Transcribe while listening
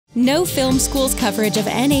No Film School's coverage of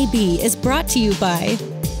NAB is brought to you by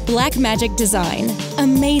Blackmagic Design,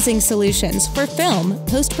 amazing solutions for film,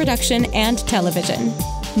 post-production, and television.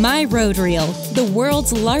 My Road Reel, the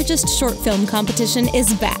world's largest short film competition,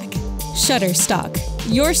 is back. Shutterstock,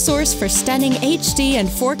 your source for stunning HD and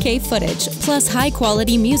 4K footage, plus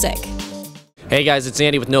high-quality music. Hey guys, it's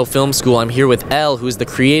Andy with No Film School. I'm here with Elle, who's the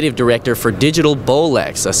creative director for Digital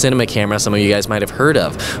Bolex, a cinema camera some of you guys might have heard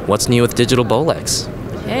of. What's new with Digital Bolex?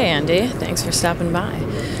 Hey Andy, thanks for stopping by.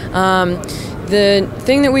 The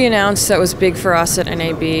thing that we announced that was big for us at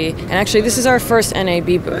NAB, and actually this is our first NAB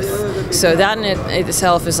booth, so that in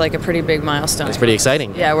itself is like a pretty big milestone. It's pretty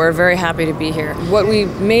exciting. Yeah, we're very happy to be here. What we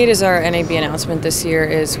made as our NAB announcement this year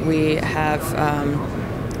is we have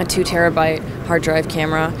a 2 terabyte hard drive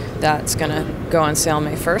camera that's going to go on sale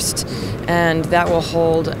May 1st, and that will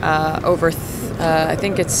hold over, I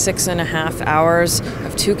think it's 6.5 hours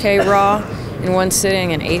of 2K RAW in one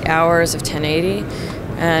sitting and 8 hours of 1080.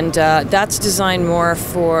 And that's designed more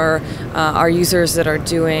for our users that are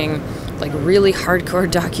doing like really hardcore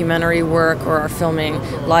documentary work or are filming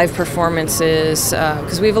live performances,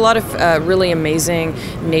 because we have a lot of really amazing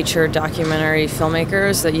nature documentary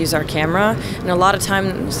filmmakers that use our camera, and a lot of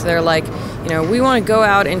times they're like, you know, we want to go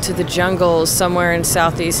out into the jungles somewhere in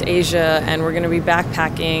Southeast Asia and we're going to be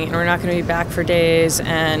backpacking and we're not going to be back for days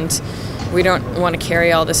and we don't want to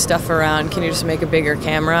carry all this stuff around. Can you just make a bigger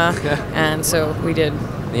camera? And so we did.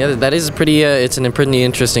 Yeah, that is pretty, it's a pretty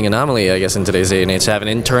interesting anomaly, I guess, in today's day and age, to have an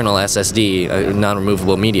internal SSD,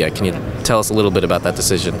 non-removable media. Can you tell us a little bit about that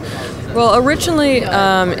decision? Well, originally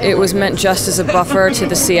it was meant just as a buffer to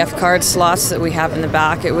the CF card slots that we have in the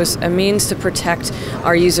back. It was a means to protect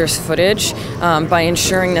our users' footage by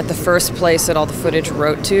ensuring that the first place that all the footage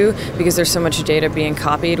wrote to, because there's so much data being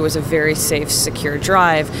copied, was a very safe, secure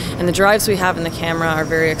drive. And the drives we have in the camera are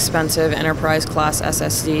very expensive, enterprise-class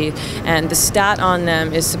SSD, and the stat on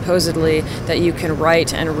them is supposedly that you can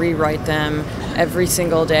write and rewrite them every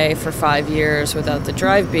single day for 5 years without the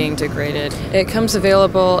drive being degraded. It comes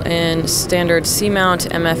available in standard C-mount,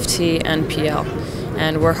 MFT, and PL.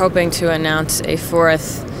 And we're hoping to announce a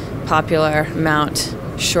 4th popular mount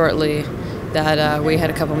shortly that we had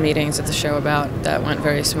a couple meetings at the show about that went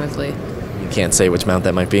very smoothly. You can't say which mount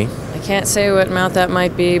that might be? I can't say what mount that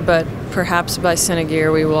might be, but perhaps by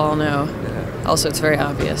Cinegear we will all know. Also, it's very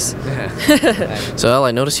obvious. So, Elle,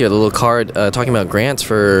 I noticed you had a little card talking about grants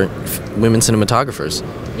for women cinematographers.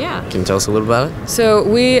 Yeah. Can you tell us a little about it? So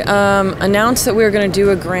we announced that we were going to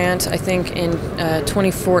do a grant, I think, in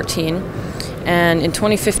 2014. And in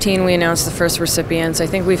 2015, we announced the first recipients. I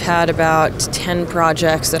think we've had about 10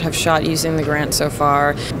 projects that have shot using the grant so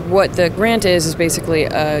far. What the grant is basically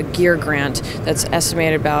a gear grant that's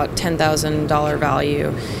estimated about $10,000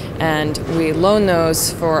 value. And we loan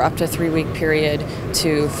those for up to a 3-week period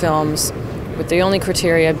to films, with the only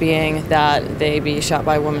criteria being that they be shot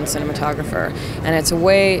by a woman cinematographer. And it's a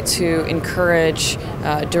way to encourage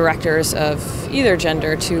directors of either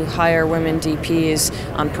gender to hire women DPs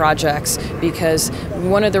on projects, because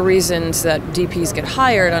one of the reasons that DPs get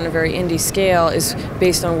hired on a very indie scale is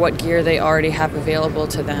based on what gear they already have available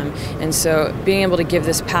to them. And so being able to give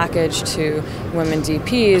this package to women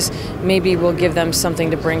DPs maybe will give them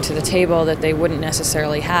something to bring to the table that they wouldn't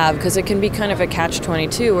necessarily have, because it can be kind of a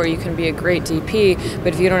catch-22 where you can be a great DP,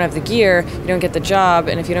 but if you don't have the gear, you don't get the job,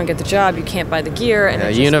 and if you don't get the job, you can't buy the gear. And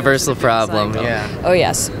a universal problem, yeah. Oh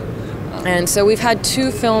yes. And so we've had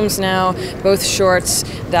 2 films now, both shorts,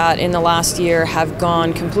 that in the last year have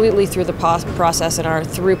gone completely through the process and are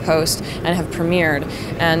through post and have premiered.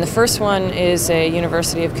 And the first one is a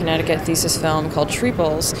University of Connecticut thesis film called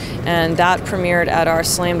Treeples, and that premiered at our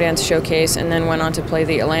Slam Dance showcase and then went on to play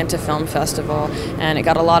the Atlanta Film Festival, and it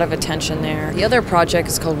got a lot of attention there. The other project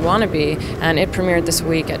is called Wannabe, and it premiered this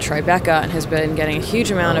week at Tribeca and has been getting a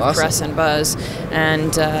huge amount of press and buzz.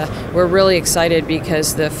 And we're really excited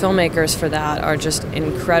because the filmmakers for that are just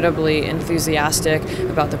incredibly enthusiastic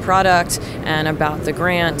about the product and about the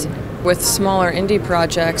grant. With smaller indie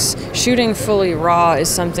projects, shooting fully raw is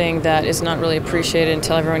something that is not really appreciated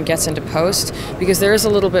until everyone gets into post, because there is a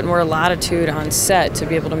little bit more latitude on set to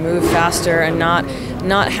be able to move faster and not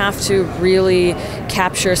have to really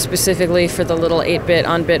capture specifically for the little 8-bit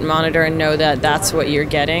on-bit monitor and know that that's what you're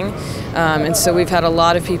getting. And so we've had a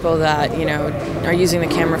lot of people that, you know, are using the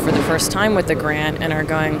camera for the first time with the grant and are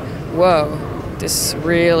going, whoa, this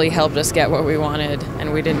really helped us get what we wanted,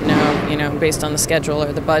 and we didn't know, you know, based on the schedule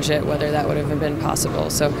or the budget, whether that would have been possible.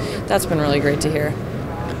 So that's been really great to hear.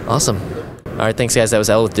 Awesome. All right, thanks guys. That was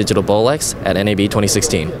Elle with Digital Bolex at NAB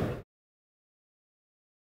 2016.